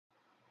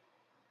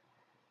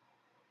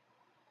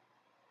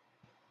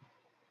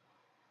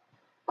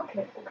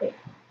Okay.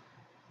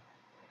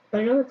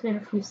 I know it's been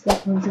a few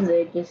seconds since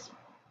I just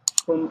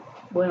went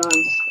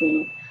on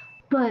screen,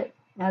 but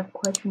I have a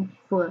question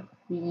for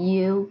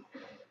you.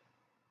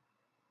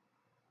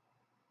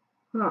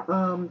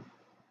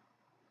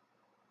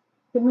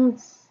 It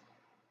means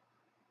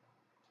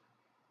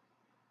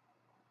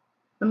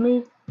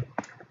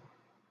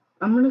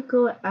I'm gonna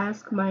go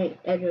ask my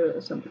editor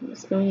or something.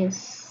 Just give me a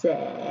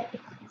sec.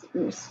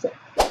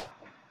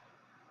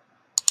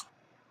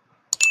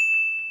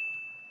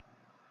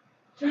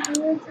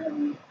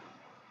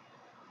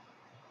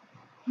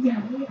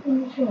 Yeah, we're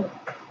in the show.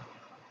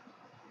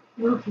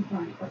 Okay,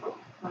 fine.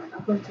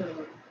 I'll go to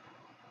the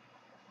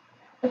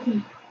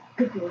Okay,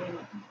 good boy.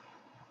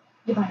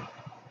 Goodbye.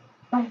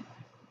 Bye.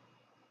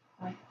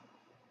 Bye.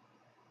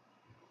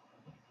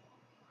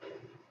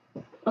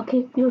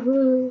 Okay,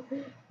 beautiful.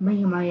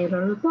 Me and my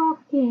editor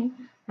talking.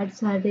 I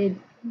decided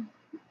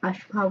I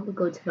should probably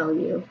go tell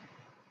you.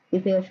 You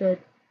think I should?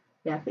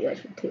 Yeah, I think I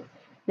should too.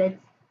 Let's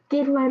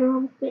get right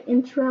on with the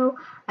intro.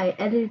 I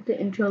edited the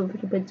intro a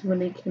little bit so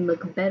it can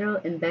look better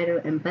and better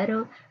and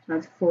better.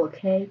 Not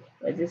 4K,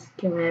 but just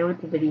get right on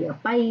with the video.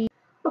 Bye!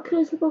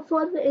 Okay, so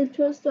before the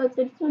intro starts,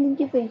 I just want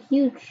to give a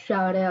huge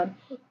shout out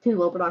to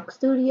Roblox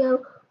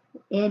Studio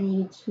and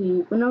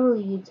YouTube. Well, not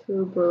really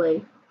YouTube, but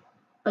like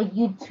a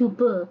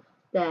YouTuber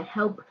that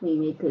helped me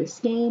make this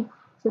game.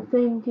 So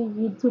thank you,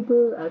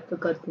 YouTuber. I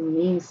forgot the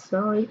name,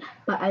 sorry.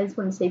 But I just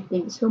want to say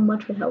thank you so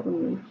much for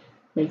helping me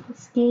make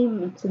this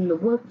game. It's in the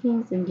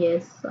workings, and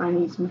yes, I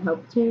need some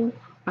help too.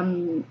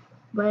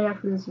 Right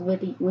after this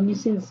video, when you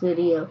see this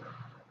video,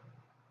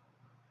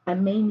 I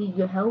may need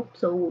your help.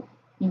 So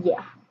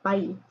yeah,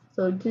 bye.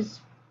 So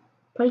just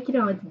break it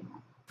out.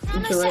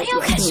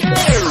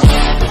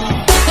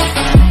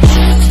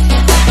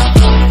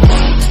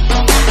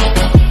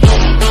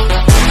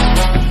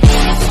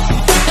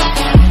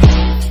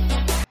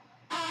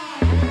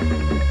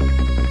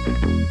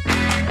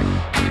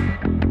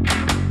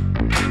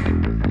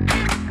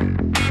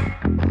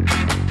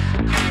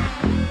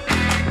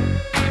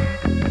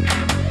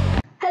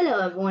 Hello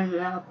everyone,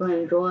 I hope you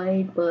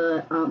enjoyed,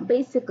 but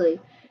basically,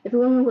 if you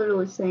remember what it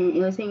was saying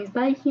it's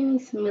by Human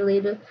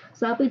Simulator,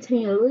 so I'll be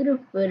telling you a little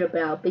bit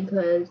about,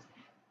 because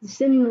the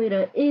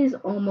simulator is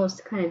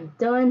almost kind of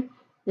done.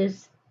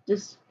 This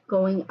just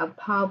going, I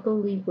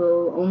probably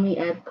will only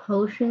add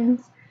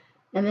potions,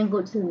 and then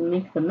go to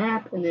make the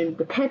map, and then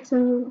the pets,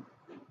 no,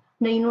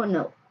 you know what,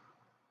 no.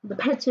 The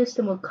pet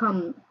system will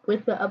come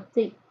with the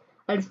update.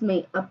 I just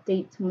may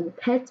update some of the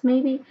pets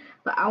maybe,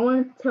 but I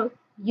want to tell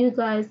you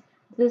guys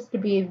this to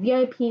be a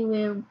VIP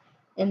room,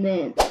 and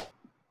then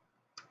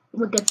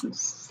we'll get some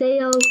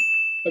sales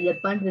and a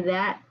bunch of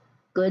that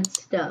good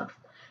stuff.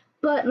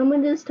 But I'm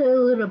gonna just tell you a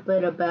little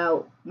bit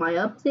about my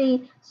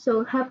update.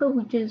 So how about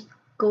we just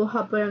go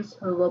hop around to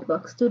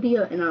Roblox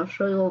Studio and I'll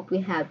show you what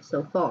we have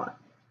so far.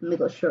 Let me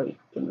go show you.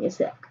 Give me a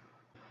sec.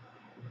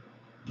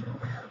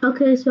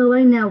 Okay, so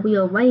we're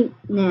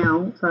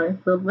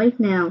right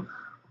now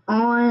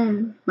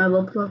on my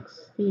Roblox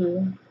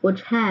Studio,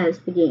 which has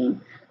the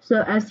game.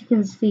 So as you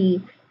can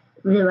see,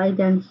 right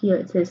down here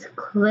it says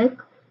click,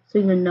 so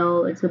you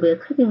know it's gonna be a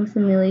clicking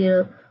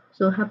simulator.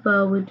 So how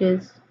about we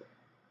just,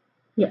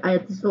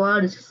 there's a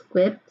lot of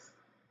scripts,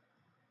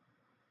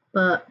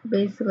 but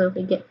basically if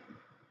we get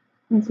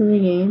into the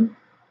game,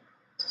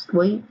 just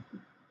wait.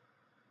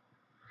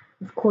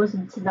 Of course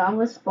it's not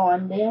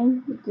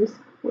responding, just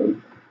wait.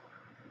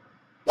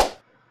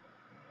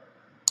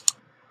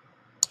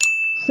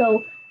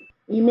 So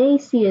you may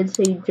see it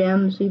say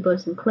gems,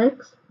 reboots, and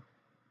clicks.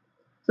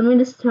 So let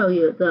me just tell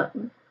you, the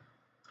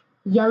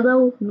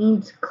yellow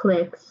means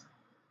clicks,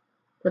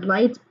 the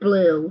light's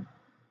blue,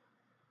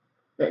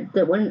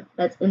 the one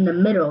that's in the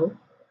middle,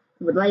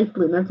 the light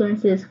blue, not the one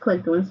that says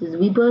click, the one that says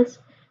reboots,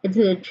 it's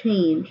gonna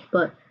change,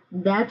 but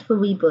that's for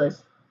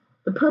reboots.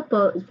 The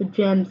purple is for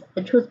gems.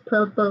 I chose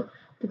purple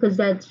because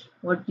that's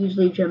what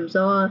usually gems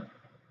are.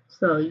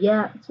 So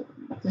yeah,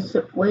 just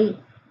wait.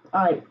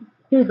 Alright,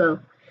 here we go.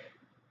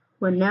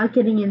 We're now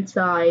getting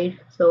inside,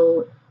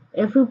 so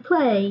if we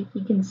play,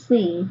 you can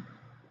see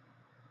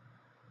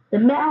the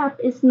map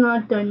is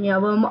not done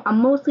yet. Well, I'm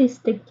mostly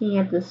sticking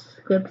at the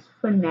scripts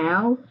for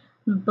now,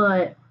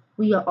 but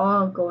we are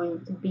all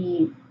going to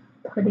be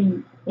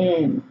putting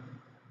in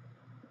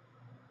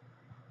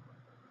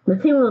the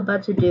thing we're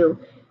about to do,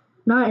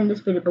 not in this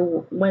video,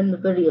 but when the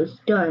video is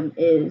done,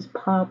 is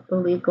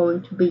probably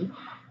going to be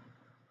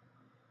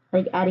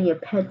like adding a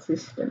pet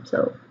system.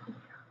 So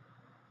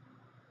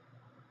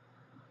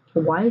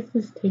why is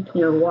this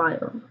taking a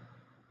while?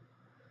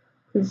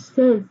 It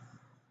says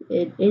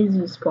it is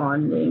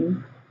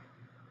responding,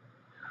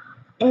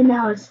 and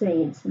now it's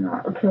saying it's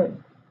not. Okay,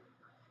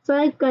 so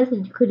I guess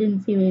you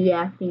couldn't see me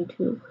reacting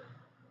to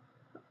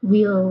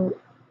real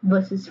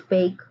versus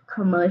fake,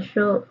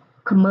 commercial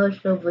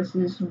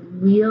versus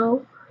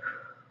real.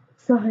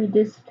 So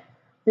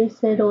they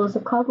said it was a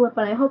cover up,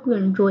 but I hope you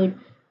enjoyed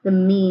the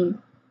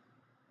meme.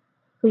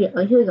 Oh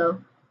yeah, here we go.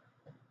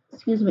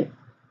 Excuse me.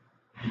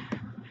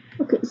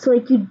 Okay, so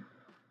like you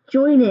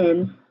join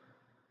in,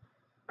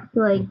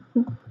 like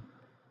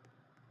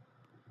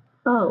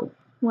Oh,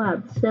 wow,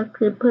 this is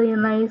actually a pretty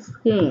nice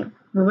game.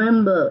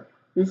 Remember,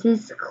 this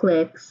is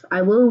clicks.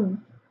 I will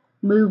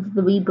move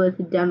the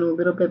rebirth down a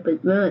little bit,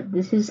 but remember,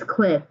 this is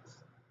clicks.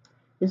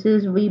 This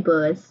is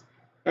rebirth,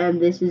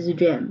 and this is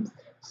gems.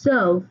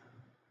 So,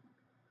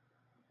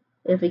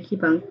 if I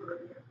keep on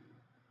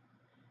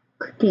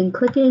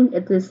clicking,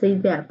 it will say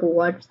that, but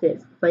watch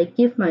this. If I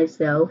give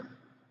myself,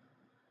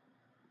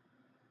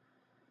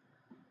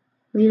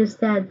 reader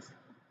stats,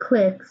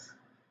 clicks,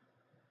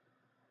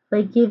 if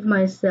I give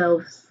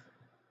myself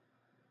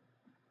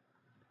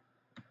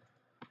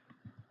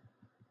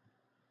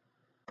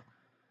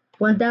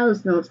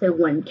 1,000, I'll say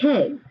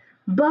 1K.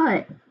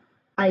 But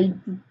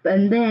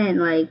and then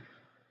like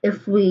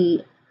if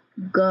we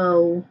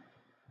go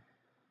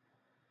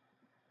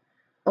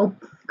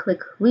click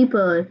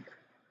rebirth,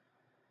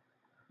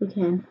 we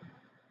can.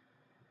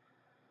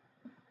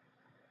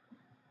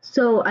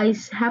 So I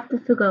have to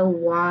figure out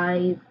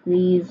why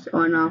these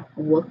are not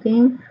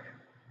working.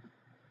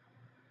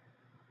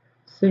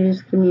 So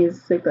just give me a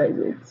sec, guys.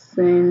 It's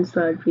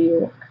inside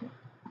view.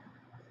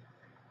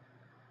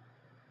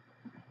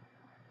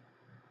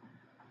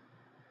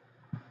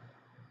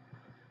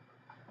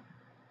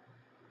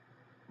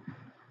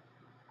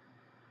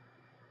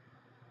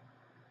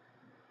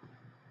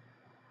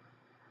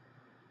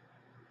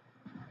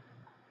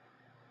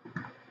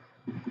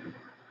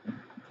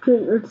 Okay,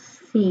 let's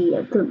see. I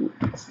have to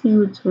see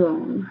what's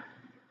wrong.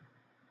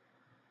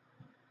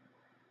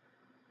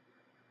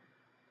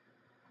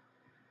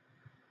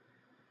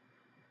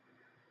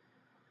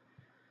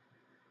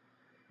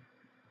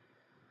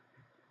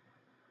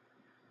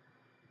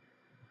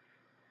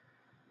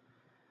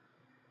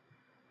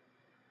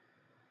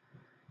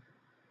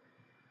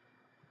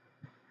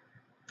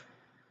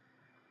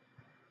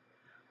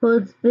 Well,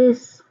 it's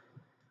this.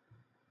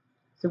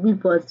 So we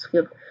bought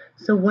script.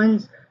 So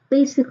once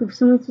basically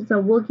some of it's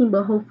not working,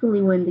 but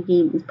hopefully when the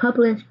game is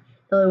published,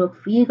 it'll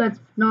work for you guys. If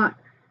not,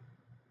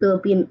 there'll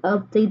be an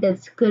update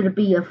that's gonna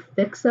be a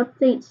fix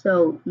update,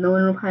 so no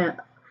one will have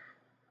to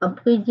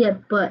upgrade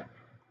yet. But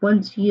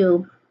once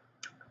you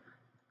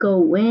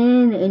go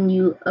in and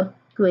you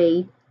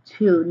upgrade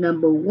to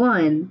number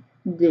one,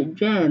 the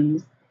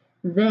gems,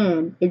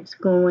 then it's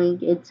gonna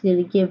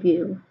give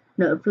you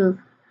no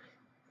for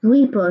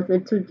rebirth,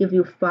 it will give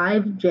you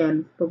 5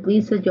 gems, but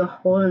reset your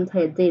whole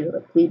entire data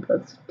like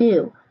rebirths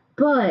do.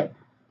 But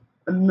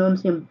I know I'm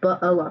saying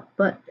but a lot,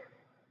 but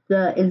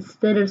the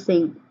instead of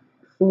saying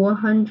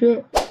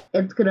 400,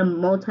 it's gonna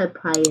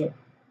multiply it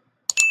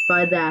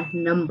by that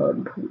number,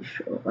 I'm pretty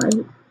sure,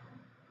 right?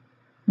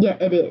 Yeah,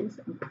 it is.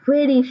 I'm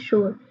pretty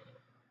sure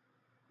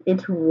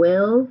it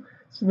will.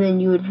 So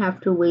then you would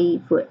have to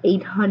wait for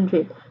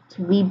 800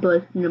 to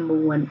rebirth number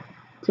one,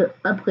 to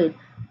upgrade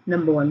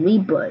number one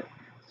rebirth.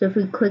 So if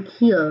we click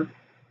here,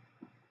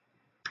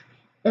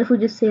 if we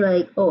just say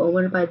like, oh, I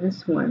want to buy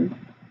this one,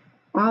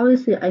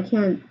 obviously I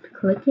can't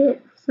click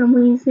it for some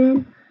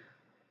reason.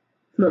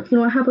 Look, you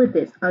know what, how about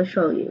this? I'll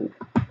show you.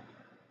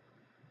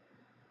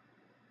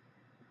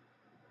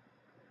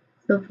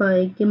 So if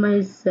I give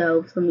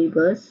myself some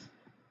rebirths,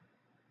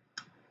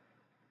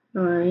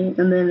 alright,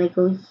 and then I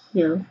go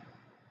here.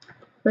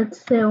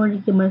 Let's say I want to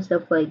give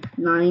myself like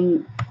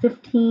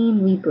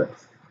 15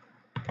 rebirths.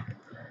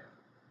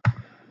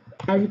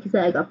 As you can see,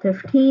 I got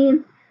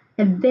 15,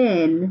 and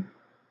then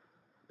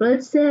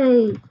let's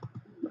say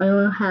I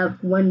only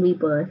have one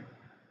rebirth,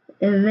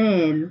 and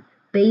then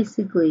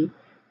basically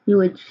you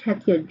would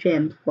check your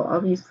gems, but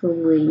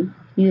obviously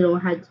you don't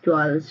have to do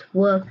all this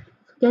work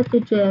to get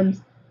the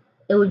gems.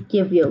 It would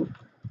give you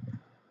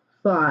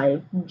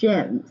 5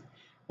 gems.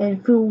 And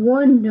if you're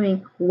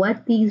wondering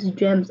what these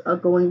gems are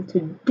going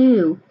to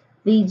do,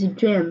 these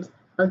gems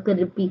are going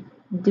to be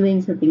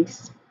doing something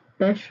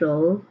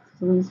special.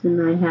 For the reason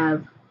I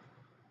have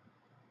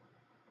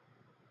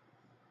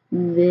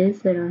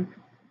this,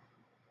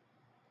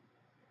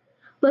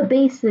 but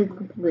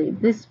basically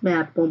this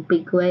map won't be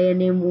gray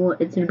anymore.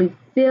 It's going to be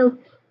filled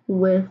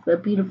with a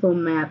beautiful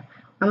map.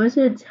 I'm just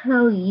going to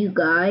tell you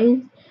guys,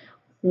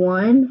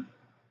 one,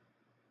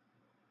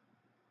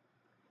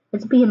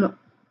 it's be an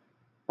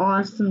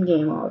awesome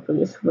game,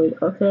 obviously,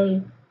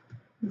 okay?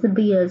 To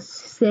be a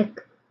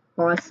sick,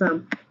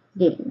 awesome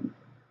game.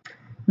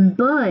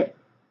 But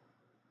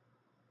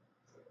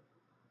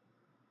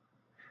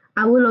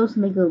I would also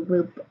make a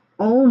group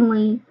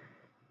only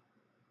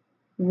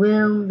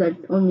room that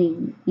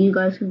only you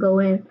guys can go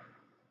in.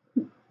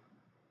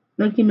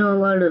 Like a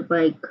lot of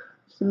like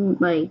some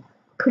like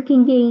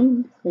clicking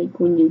games, like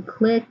when you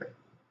click,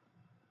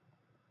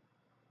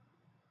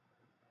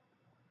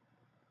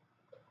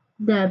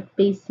 that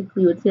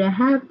basically what's gonna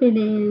happen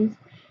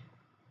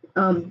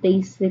is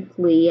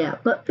basically yeah.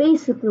 But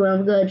basically what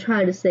I'm gonna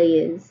try to say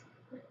is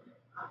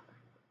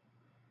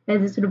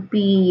that it's gonna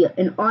be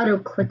an auto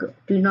clicker.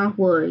 Do not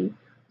worry.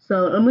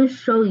 So I'm gonna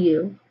show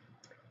you.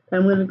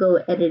 I'm gonna go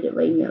edit it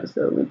right now.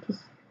 So we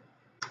just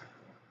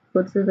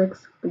go to the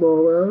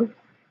Explorer,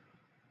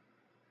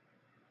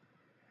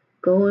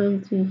 go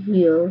into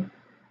here,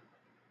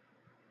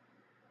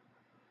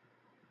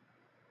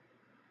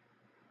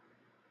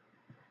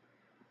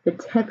 the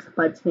text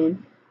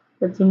button.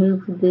 Let's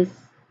move this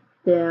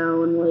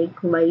down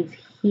like right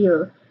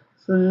here.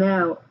 So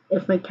now,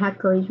 if my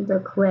calculations are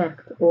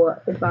correct,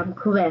 or if I'm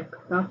correct,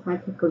 not my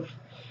calculations,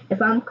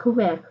 if I'm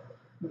correct,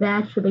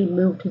 that should be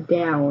moved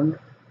down.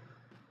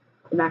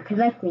 Not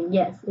connecting,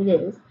 yes, it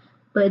is.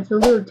 But it's a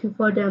little too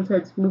far down, so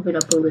let's move it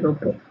up a little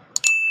bit.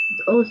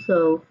 It's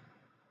also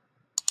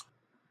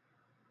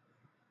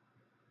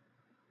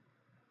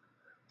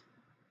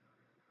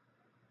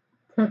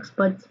text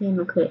button.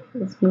 Okay,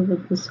 let's move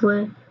it this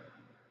way.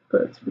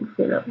 But let's move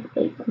it up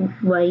like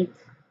right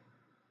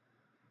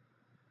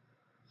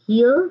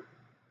here.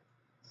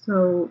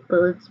 So, but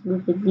let's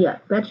move it. Yeah,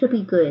 that should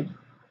be good.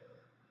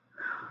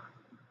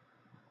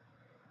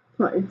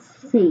 Let's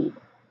see.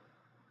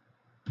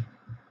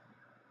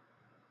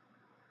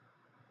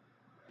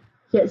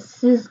 Yes,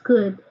 this is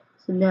good.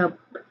 So now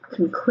I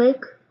can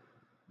click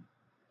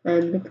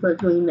and click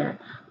doing that.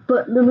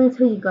 But let me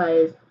tell you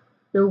guys,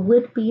 there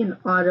would be an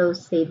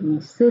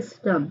auto-saving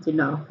system. Do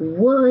not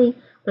worry.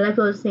 But like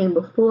I was saying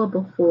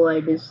before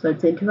I just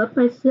started to interrupt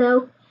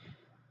myself,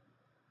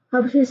 I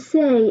was just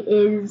say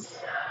is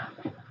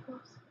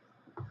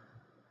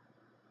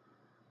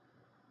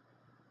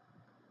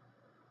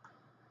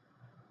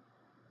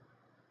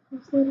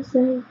what's there to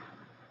say?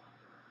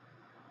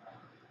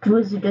 It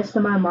was just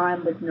in my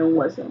mind, but no, it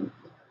wasn't.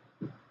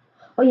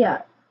 Oh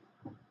yeah,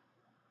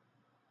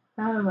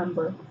 I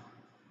remember.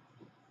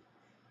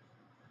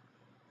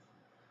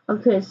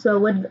 Okay, so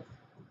what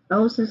I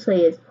was to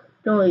say is,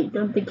 don't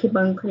have to keep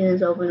on clicking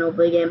this over and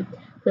over again.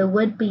 There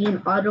would be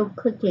an auto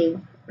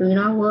clicking. Do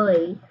not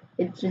worry.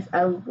 It's just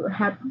I'll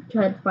have to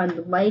try to find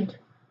the right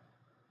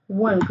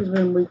one because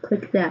when we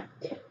click that,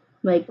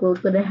 like we're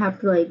gonna have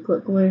to like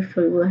look. I'm gonna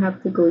show you. We'll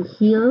have to go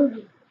here,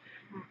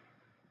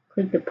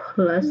 click the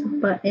plus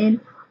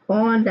button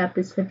on that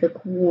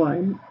specific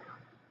one.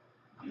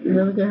 And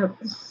then we're gonna have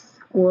to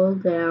scroll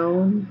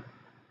down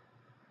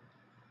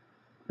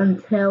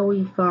until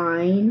we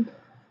find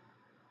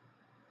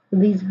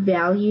these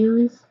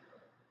values,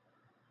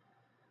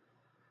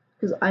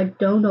 because I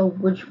don't know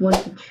which one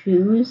to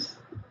choose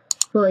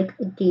for like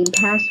a Game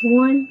Pass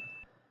one.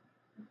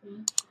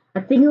 I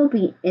think it'll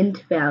be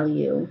int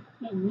value.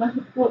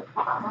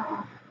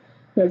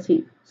 Let's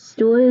see,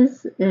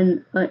 stores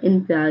and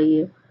int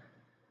value.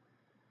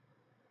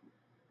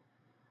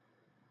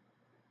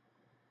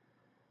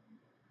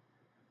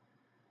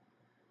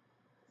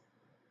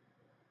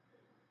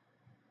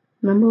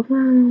 Number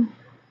value.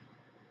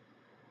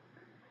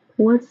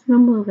 What's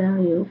number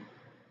value?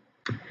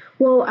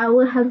 Well, I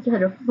would have to try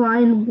to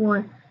find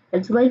one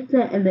that's like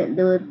that, and then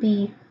there would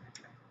be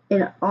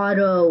an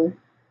auto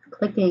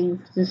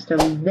clicking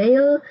system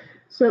there.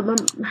 So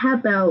how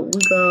about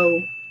we go?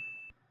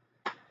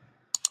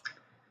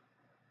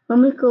 Let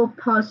me go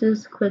pause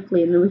this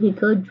quickly, and then we can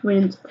go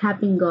join into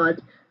Tapping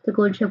Gods to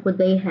go check what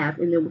they have,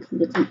 and then we can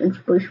get some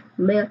inspiration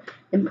from there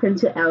and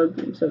print it out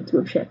again. So let's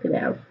go check it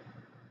out.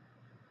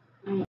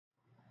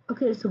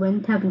 Okay, so we're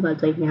in Tapping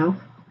Gods right now.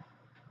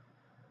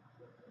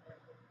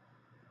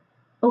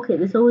 Okay,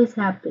 this always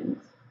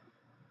happens.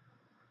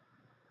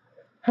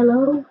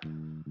 Hello?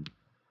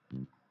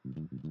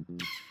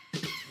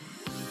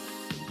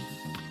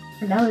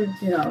 And now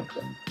it's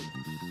okay.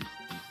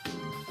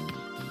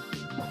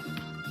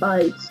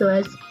 Alright, so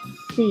as you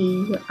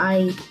see,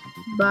 I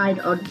buy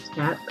auto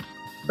tap,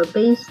 but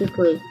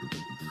basically,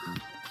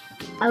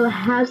 I will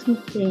have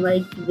something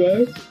like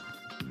this.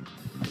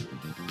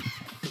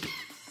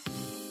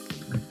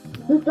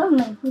 You don't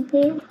make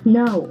it?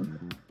 No.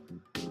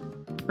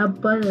 I'll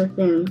buy the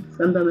things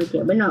I'm gonna make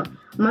it, but no,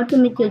 I'm not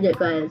gonna make it yet,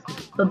 guys.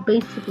 But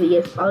basically,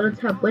 yes, auto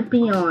tap would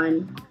be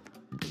on,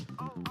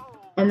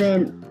 and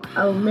then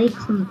I'll make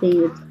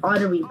something that's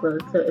auto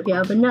rebirth. So if you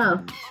have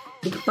enough,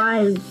 like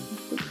 5,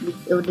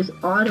 it will just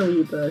auto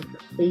rebirth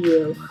for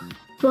you.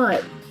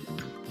 But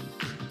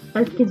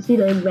as you can see,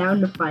 they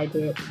roundified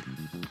it.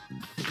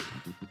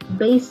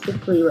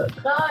 Basically, look.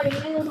 Sorry,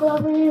 you go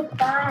really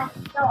fast.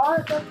 The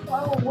art goes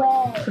far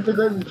away. If it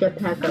goes to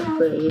jetpack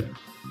upgrade.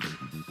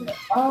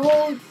 All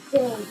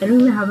day. I don't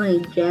even have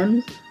any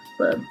gems,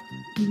 but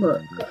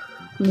look,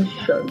 let me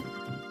show you.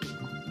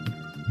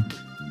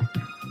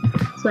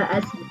 So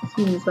as it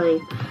seems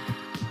like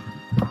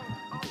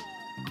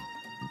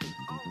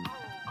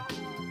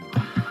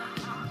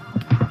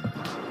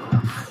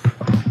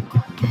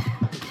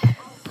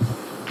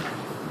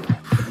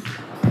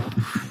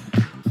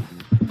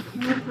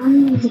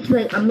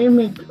I'm gonna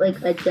make like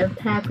a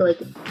jetpack, like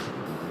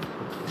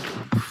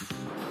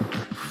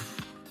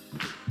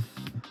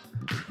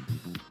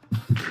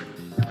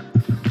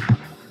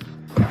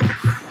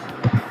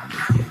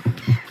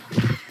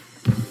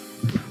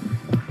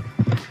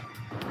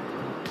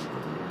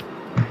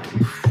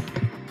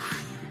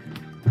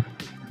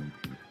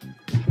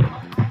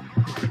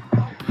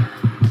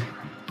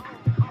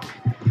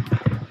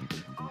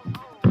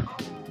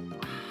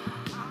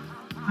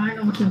I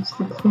don't know what's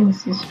the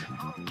closest.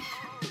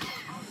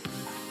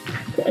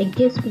 I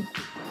guess we.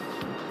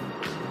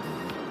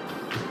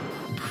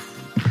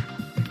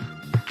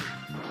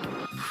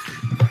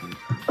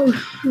 Oh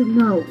shoot,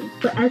 no.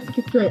 But as you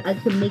can see, like, I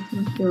can make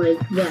something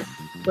like that,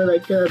 where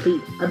like there will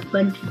be a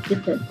bunch of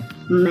different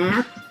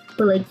maps,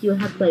 but like you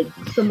have like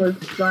someone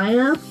fly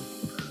up.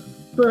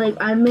 But like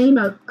I may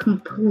not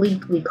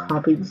completely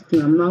copy this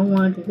game. I'm not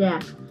going to do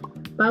that.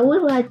 But I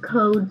would like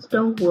codes.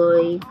 Don't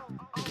worry.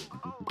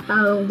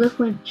 I'll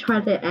definitely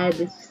try to add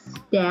the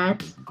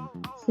stats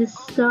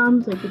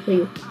system so I can tell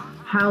you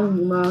how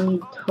long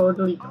you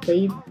totally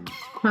played,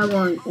 how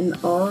long in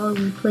all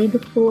you played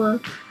it for.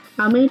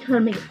 I may try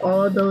to make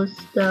all those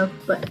stuff,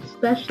 but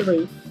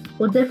especially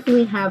we'll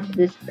definitely have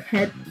this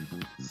pet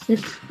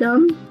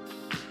system.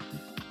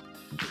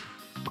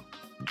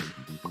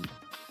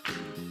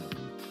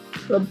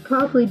 But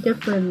probably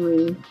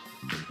differently.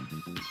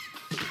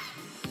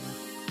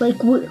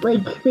 Like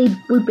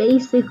we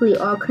basically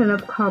all kind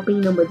of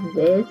copying them with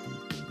this.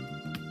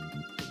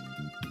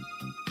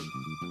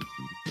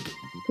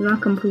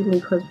 Not completely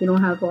because we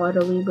don't have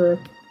auto rebirth,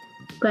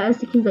 but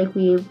as you can like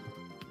we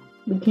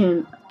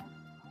can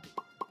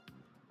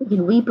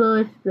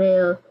rebirth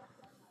there.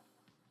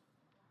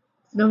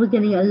 So now we're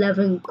getting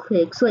 11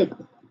 clicks. Like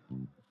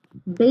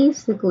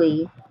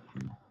basically,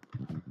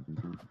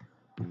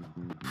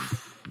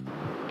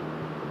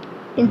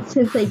 and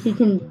since like you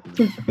can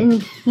since in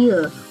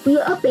here we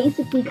are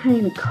basically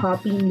kind of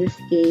copying this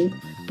game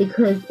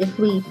because if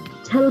we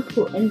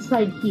teleport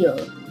inside here.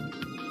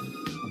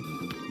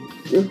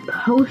 This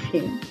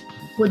potion,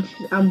 which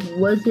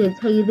was gonna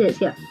tell you this,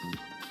 yeah.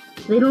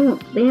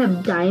 They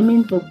have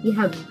diamonds, but we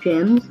have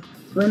gems, so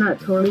we're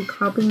not totally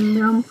copying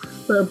them.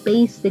 But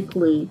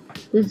basically,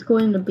 this is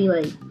going to be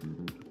like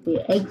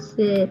the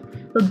exit.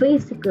 But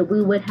basically,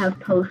 we would have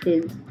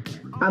potions.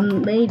 I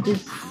may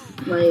just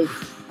like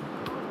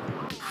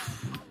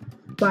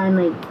find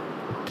like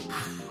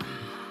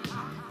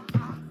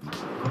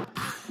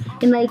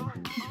and like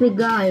the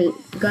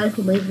guy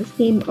who made this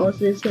game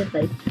also said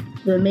like.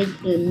 They're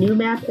making a new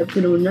map if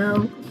you don't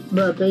know,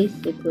 but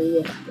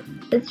basically, yeah.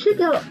 Let's check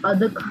out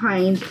other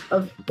kinds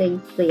of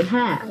things they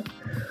have.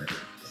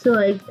 So,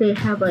 like, they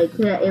have, like,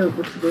 that area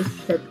which we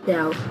just checked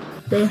out.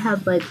 They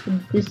have, like,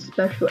 this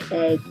special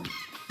egg.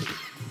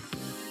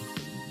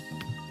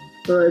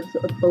 So, it's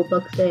a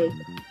Robux egg.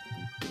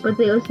 But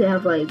they also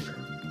have, like,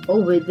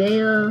 over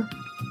there.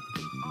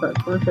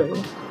 But, I'll show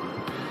you.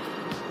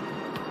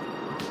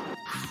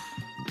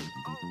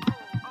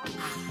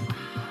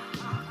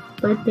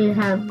 But they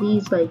have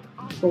these like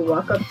people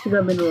walk up to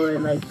them in order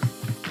like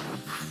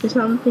there's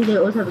something they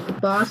also have like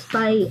a boss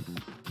fight.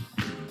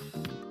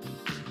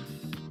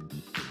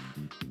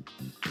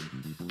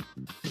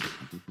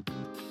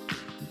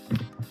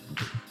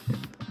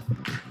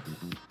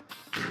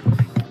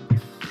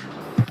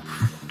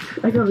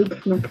 I got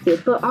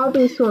reconnected, but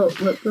obviously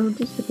look let's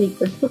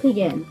look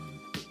again.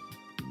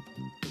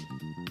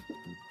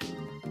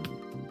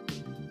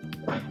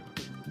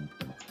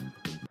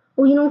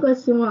 Oh, you know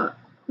guys, you want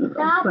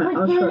Stop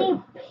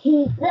pretending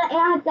pizza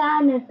and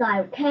dinosaur,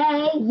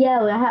 okay?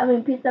 Yeah, we're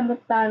having pizza and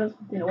McDonald's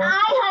for dinner.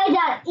 I heard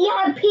that you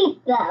have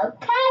pizza,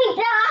 okay,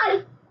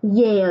 John?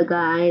 Yeah,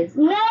 guys.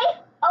 Me?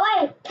 Oh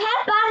wait,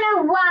 tap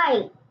on the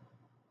right.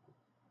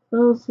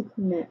 Also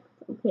connect.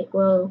 Okay,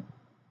 well,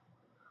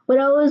 what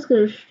I was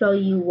gonna show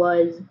you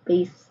was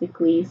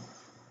basically.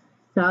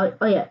 So,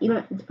 oh yeah, you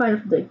know, it's fine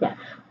if like that.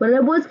 What I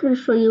was gonna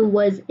show you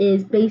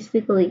is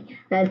basically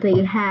that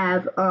they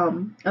have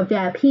a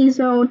VIP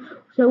zone.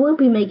 So we'll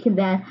be making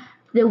that.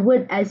 They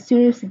would as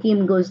soon as the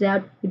game goes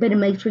out, you better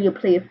make sure you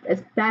play it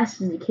as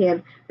fast as you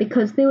can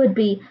because there would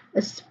be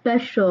a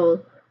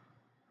special.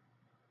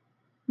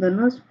 No,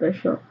 not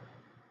special.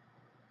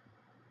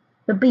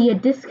 There'll be a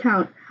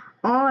discount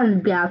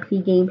on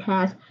VIP Game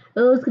Pass.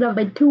 It was gonna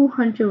be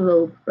 200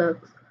 Robux.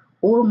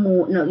 Or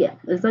more, no, yeah,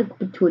 it's like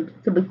between,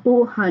 so be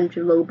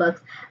 400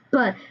 Robux,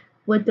 but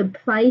with the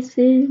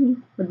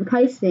pricing,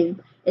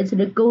 it's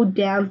gonna go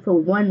down for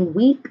 1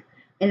 week,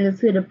 and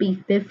it's gonna be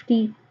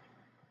 50,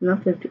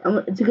 not 50,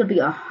 it's gonna be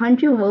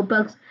 100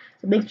 Robux,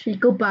 so make sure you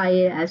go buy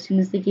it as soon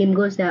as the game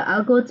goes out.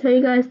 I'll go tell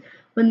you guys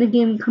when the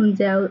game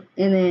comes out,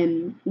 and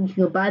then you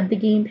can go buy the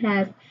Game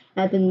Pass,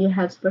 and then you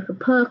have special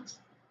perks.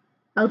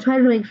 I'll try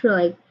to make sure,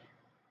 like,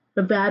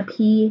 the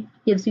VIP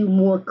gives you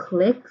more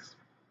clicks.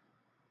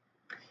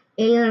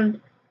 And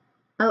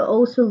I'll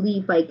also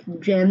leave like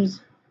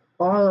gems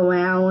all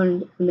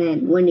around, and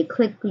then when you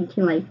click, you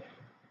can like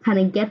kind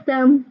of get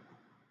them.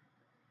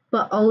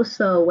 But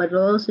also, what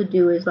I'll also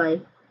do is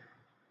like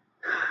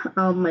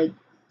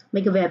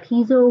make a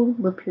VIP zone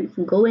where people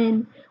can go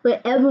in,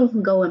 where everyone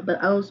can go in.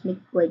 But I'll also make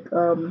like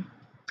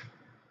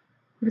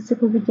what's it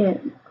called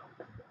again?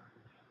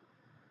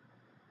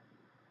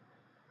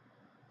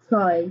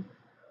 Sorry,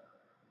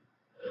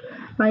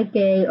 like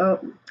a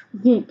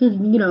you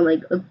know,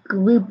 like a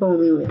group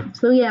only win.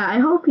 So yeah, I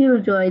hope you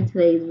enjoyed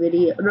today's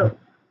video.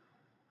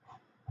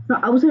 No,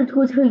 I was going to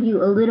go tell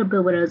you a little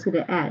bit what I was going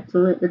to add. So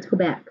let's go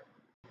back.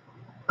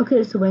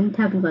 Okay, so we're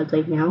tapping cards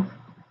right now.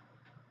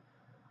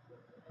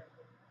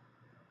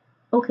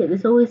 Okay,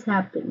 this always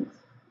happens.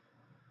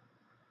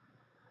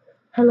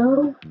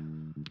 Hello?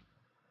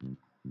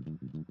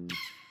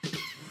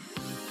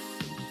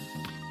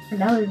 And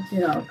now it's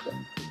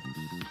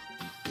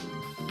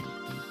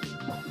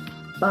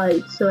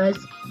Alright, so as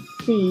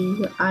you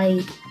see,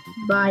 I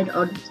buy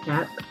auto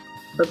tap,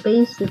 but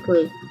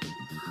basically,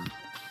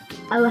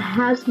 I will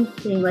have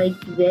something like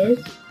this.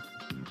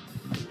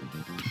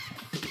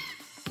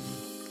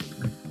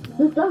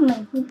 You don't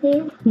make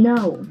it.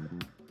 No.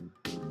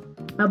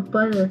 I'll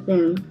buy the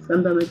things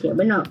I'm gonna make it,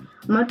 but no,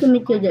 I'm not gonna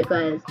make it yet,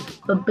 guys.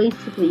 But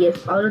basically,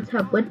 yes, auto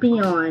tap would be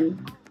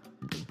on,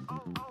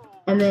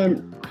 and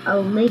then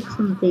I'll make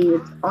something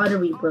that's auto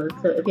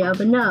rebirth. So if you have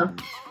enough,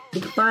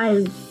 like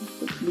 5,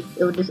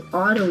 it will just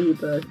auto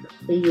rebirth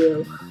for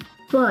you.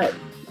 But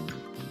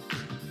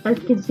as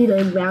you can see,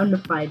 they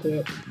roundified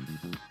it.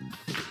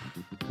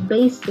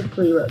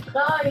 Basically, look.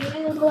 So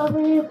you go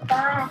really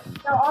fast.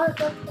 So all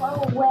the far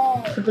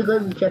away. If we go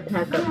to the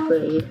jetpack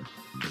upgrade,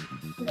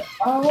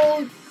 All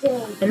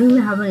day. I don't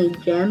even have any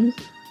gems,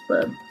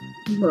 but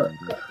look,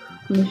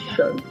 let me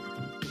show you.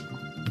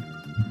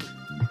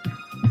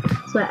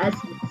 So as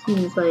it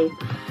seems like,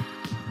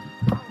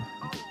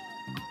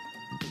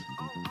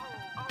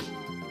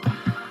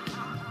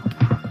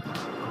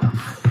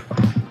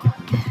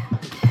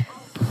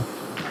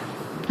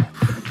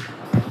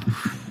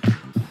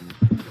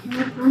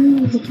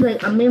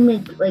 I'm gonna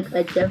make like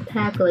a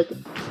jetpack, like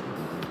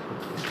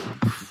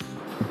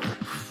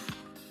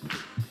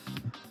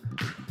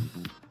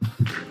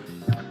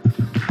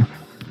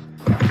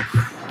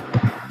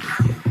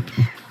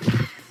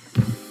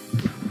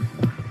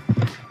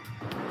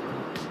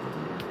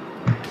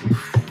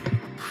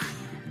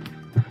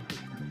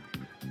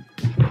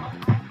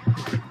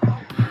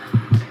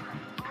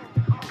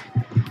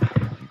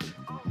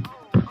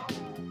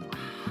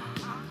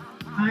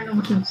I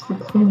don't know what's the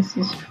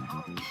closest.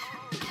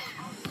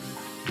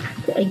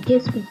 I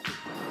guess we.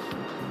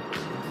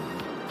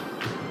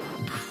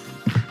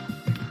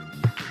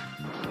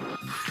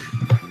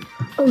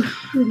 Oh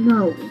shoot,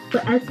 no.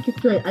 But as you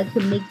can see, like, I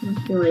could make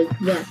something like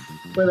that,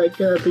 where like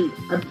there would be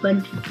a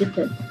bunch of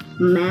different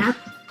maps,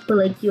 but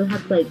like you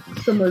have like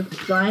someone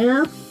fly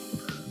up.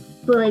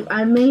 But like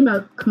I may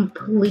not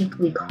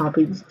completely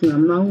copy this game.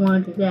 I'm not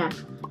going to do that.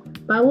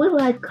 But I would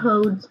like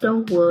codes.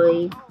 Don't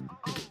worry.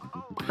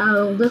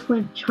 I'll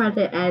definitely try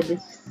to add the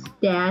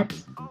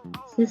stats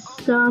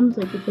system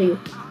so I can tell you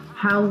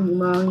how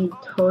long you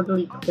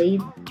totally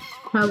played,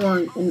 how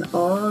long in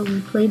all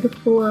you played it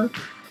for.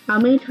 I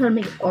may try to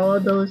make all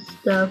those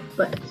stuff,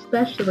 but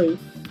especially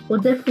we'll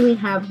definitely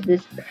have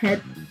this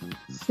pet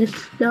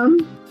system.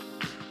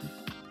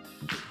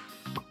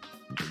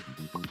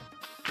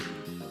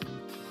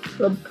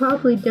 But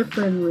probably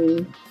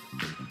differently.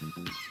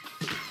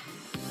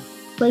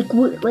 Like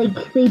we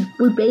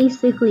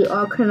basically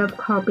all kind of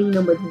copying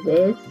them with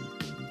this.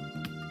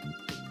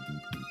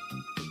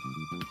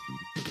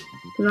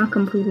 Not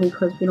completely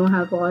because we don't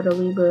have auto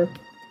rebirth,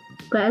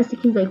 but as you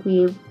can like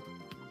we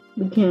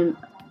can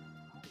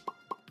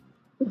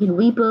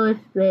rebirth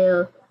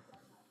there.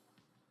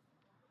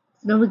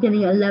 So now we're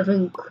getting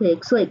 11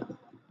 clicks. Like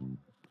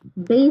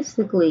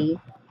basically,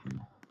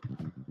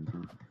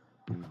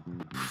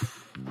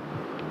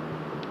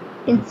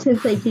 and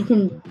since like you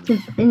can,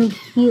 since in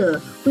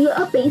here we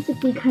are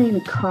basically kind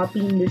of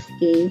copying this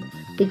game,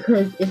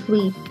 because if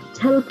we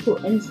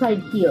teleport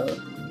inside here,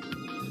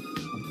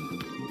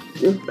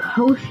 the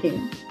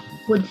potion,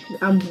 which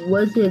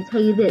was gonna tell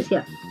you this,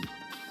 yeah,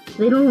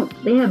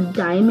 they have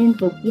diamonds,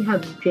 but we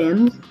have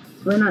gems, so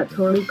we're not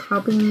totally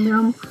copying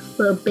them,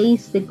 but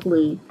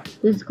basically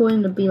there's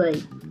going to be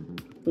like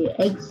the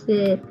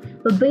exit,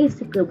 but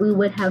basically we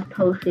would have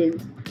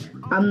potions.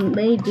 I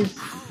may just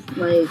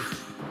like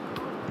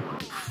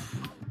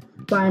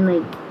find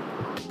like,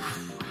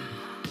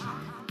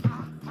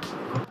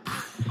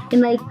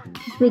 and like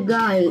the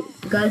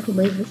guy who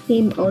made this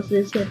game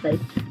also said like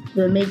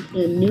they're making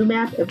a new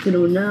map, if you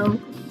don't know,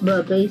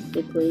 but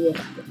basically,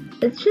 yeah.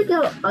 Let's check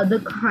out other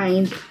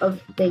kinds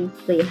of things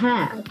they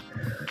have.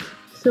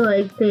 So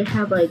like they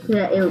have like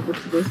that area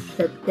which was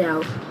checked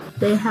out.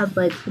 They have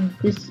like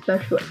this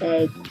special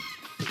egg.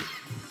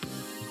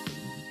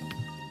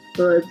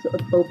 So it's a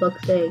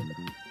Robux egg.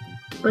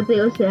 But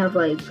they also have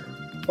like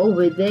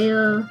over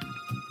there.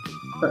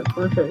 But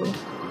I'll show you.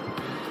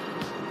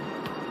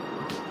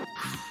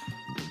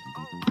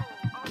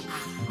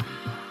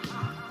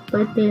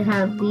 But they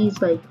have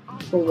these like,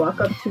 people walk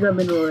up to them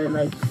in order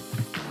like,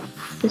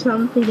 there's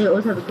something. They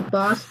also have like a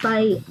boss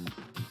fight.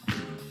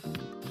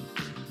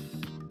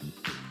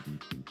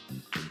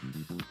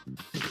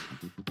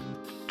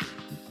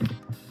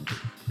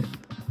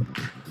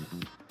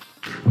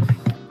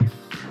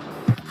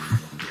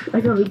 I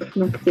got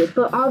reconnected,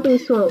 but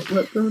obviously, look,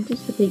 let's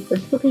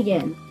look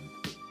again.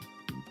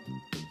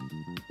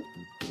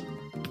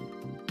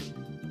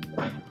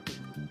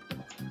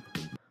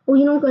 Oh,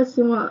 you know, guys,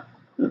 you want?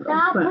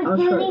 Stop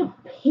pretending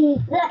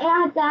pizza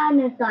and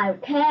dinosaur,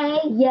 okay?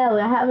 Yeah,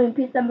 we're having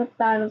pizza at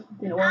McDonald's for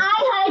dinner.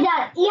 I heard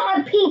that you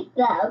have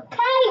pizza,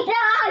 okay,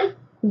 John?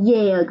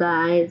 Yeah,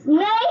 guys.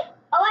 Me?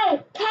 Oh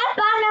wait, tap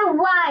on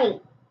the right.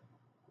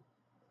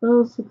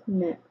 Well, to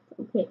connect.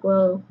 Okay,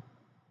 well,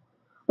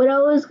 what I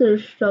was gonna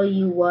show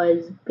you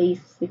was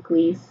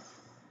basically.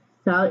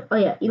 So, oh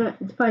yeah,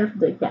 it's fine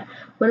for like that.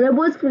 What I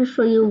was gonna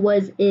show you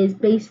is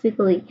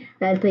basically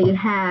that they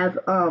have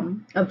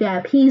a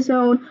VIP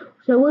zone.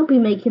 So we'll be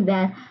making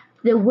that.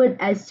 They would,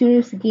 as soon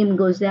as the game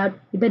goes out,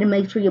 you better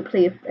make sure you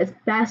play it as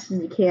fast as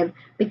you can,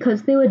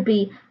 because there would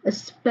be a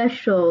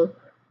special.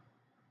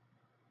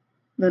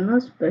 No,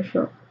 not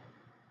special.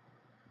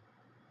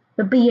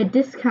 There'll be a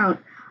discount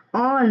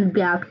on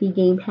VIP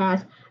Game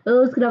Pass. It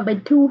was gonna be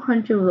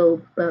 200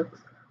 Robux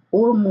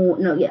or more.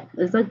 No, yeah,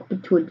 it's like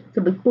between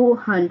to be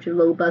 400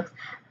 Robux.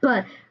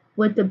 But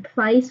with the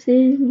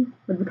pricing,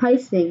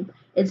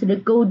 it's gonna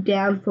go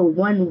down for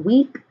 1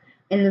 week,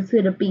 and it's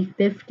gonna be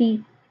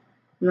 50.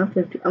 Not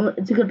 50.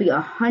 It's gonna be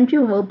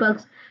 100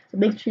 Robux. So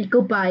make sure you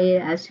go buy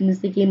it as soon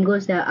as the game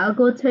goes out. I'll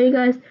go tell you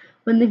guys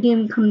when the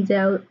game comes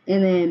out,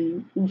 and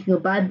then you can go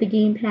buy the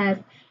Game Pass,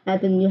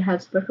 and then you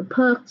have special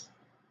perks.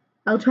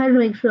 I'll try to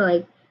make sure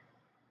like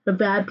the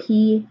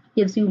VIP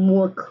gives you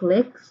more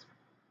clicks,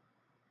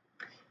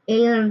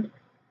 and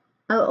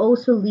I'll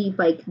also leave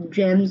like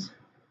gems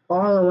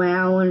all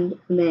around,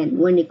 and then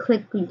when you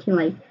click, you can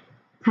like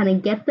kind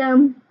of get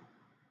them.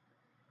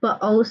 But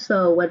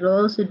also, what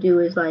I'll also do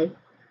is like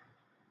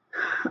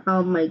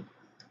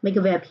make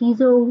a VIP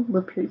zone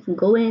where people can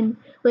go in,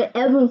 where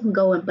everyone can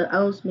go in. But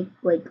I'll also make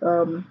like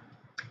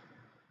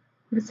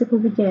what's it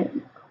called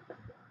again?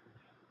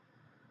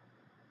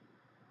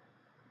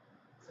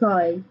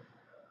 Sorry,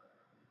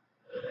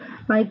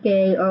 like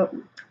a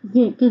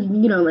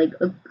like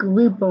a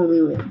group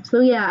only win. So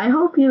yeah, I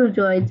hope you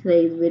enjoyed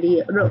today's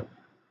video.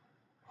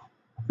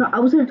 No, I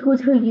was going to go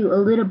tell you a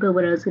little bit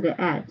what I was going to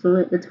add.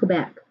 So let's go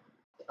back.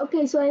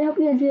 Okay, so I hope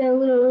you enjoyed a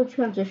little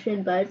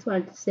transition, but I just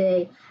wanted to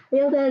say, I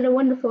hope you had a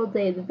wonderful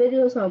day. The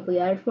video is hopefully,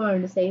 I just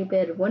wanted to say you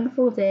had a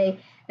wonderful day,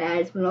 and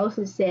I just want to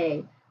also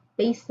say,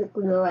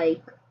 basically,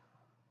 like,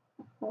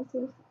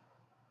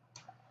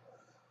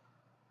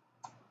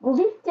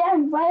 leave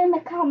down right in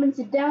the comments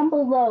down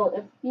below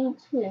if you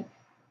could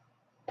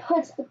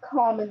put the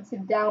comments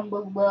down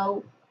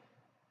below,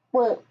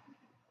 but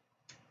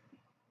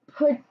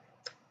put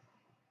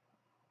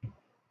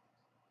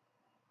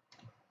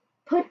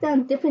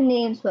down different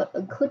names for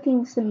a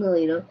clicking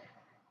simulator.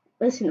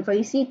 Listen, if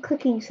I see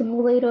clicking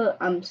simulator,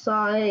 I'm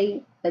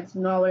sorry, that's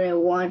not what I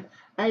want.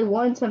 I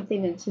want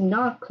something that's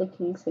not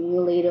clicking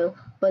simulator,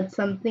 but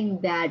something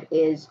that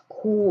is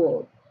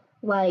cool.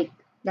 Like,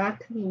 not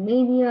clicking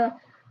mania,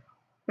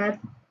 not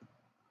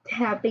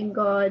tapping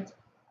gods,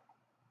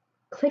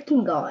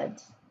 clicking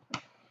gods.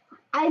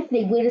 I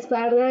think we just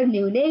found a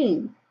new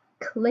name.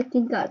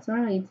 Clicking gods. I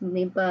don't know its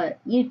name, but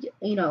you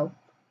know,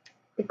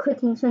 the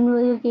clicking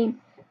simulator game,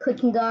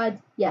 clicking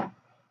gods, yeah.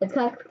 It's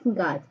called clicking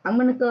gods. I'm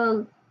gonna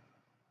go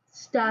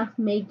start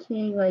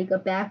making like a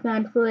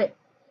background for it.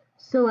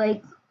 So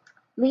like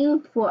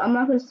I'm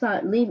not gonna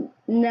start leave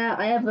now.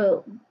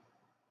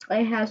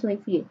 I have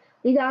something for you.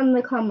 Leave down in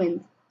the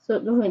comments. So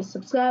don't forget to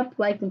subscribe,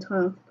 like, and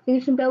turn the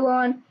notification bell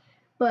on.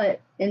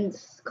 And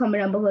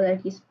comment down below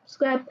that you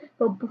subscribe.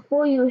 But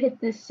before you hit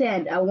the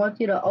send, I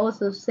want you to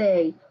also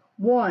say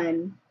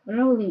one.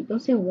 Don't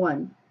say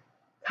one.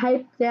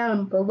 Type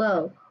down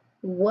below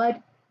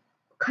what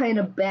kind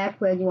of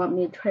background you want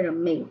me to try to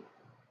make.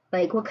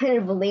 Like what kind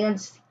of a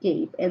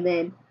landscape, and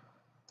then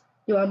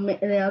and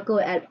then I'll go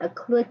at a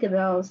click, and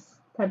then I'll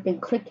type in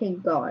clicking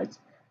gods.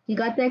 You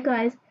got that,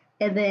 guys?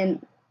 And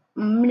then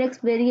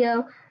next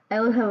video,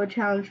 I will have a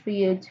challenge for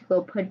you to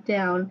go put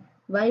down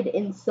right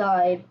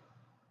inside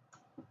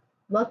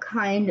what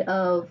kind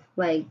of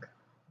like.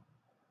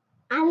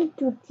 아니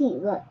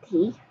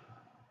두티거티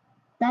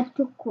나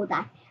좋고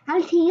나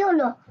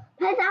아티요로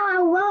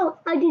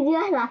패다와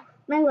어디디야라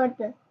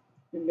나거든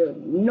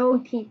No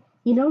teeth.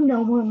 No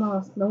one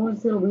lost. No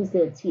one's gonna lose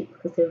their teeth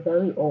because they're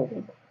very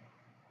old.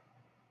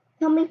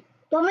 Tommy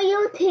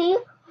you tea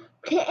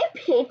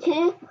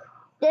Peter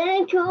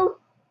then to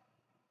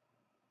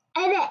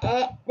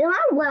edit the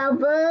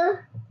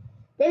rubber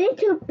then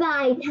to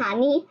buy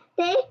tiny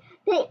they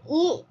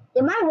eat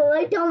the my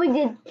boy told me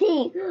the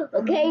tea,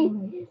 okay?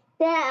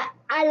 That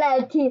I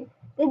love tea.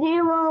 The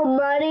tea more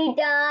money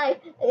die.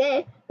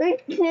 Okay,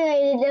 let's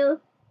do.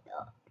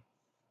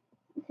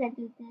 Can I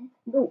do that?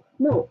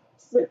 No.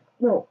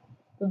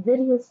 The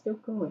video is still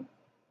going.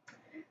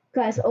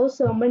 Guys,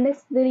 also in my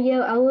next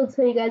video, I will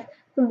tell you guys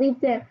to leave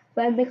that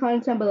in the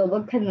comments down below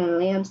what kind of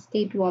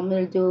landscape you want me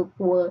to do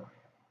for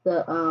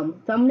the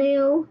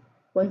thumbnail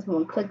when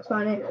someone clicks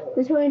on it.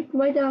 Just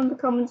write down in the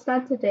comments,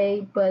 not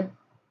today, but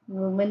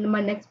when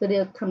my next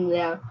video comes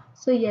out.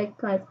 So yeah,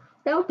 guys,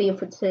 that will be it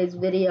for today's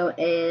video.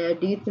 And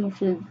do you think we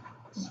should do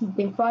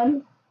something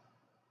fun?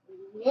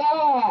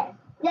 Yeah,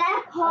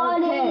 that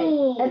party.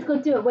 Okay, let's go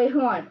do it. Wait,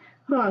 hold on.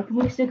 Come on,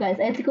 come here, guys.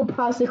 I have to go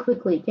pause it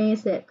quickly. Give me a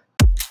sec.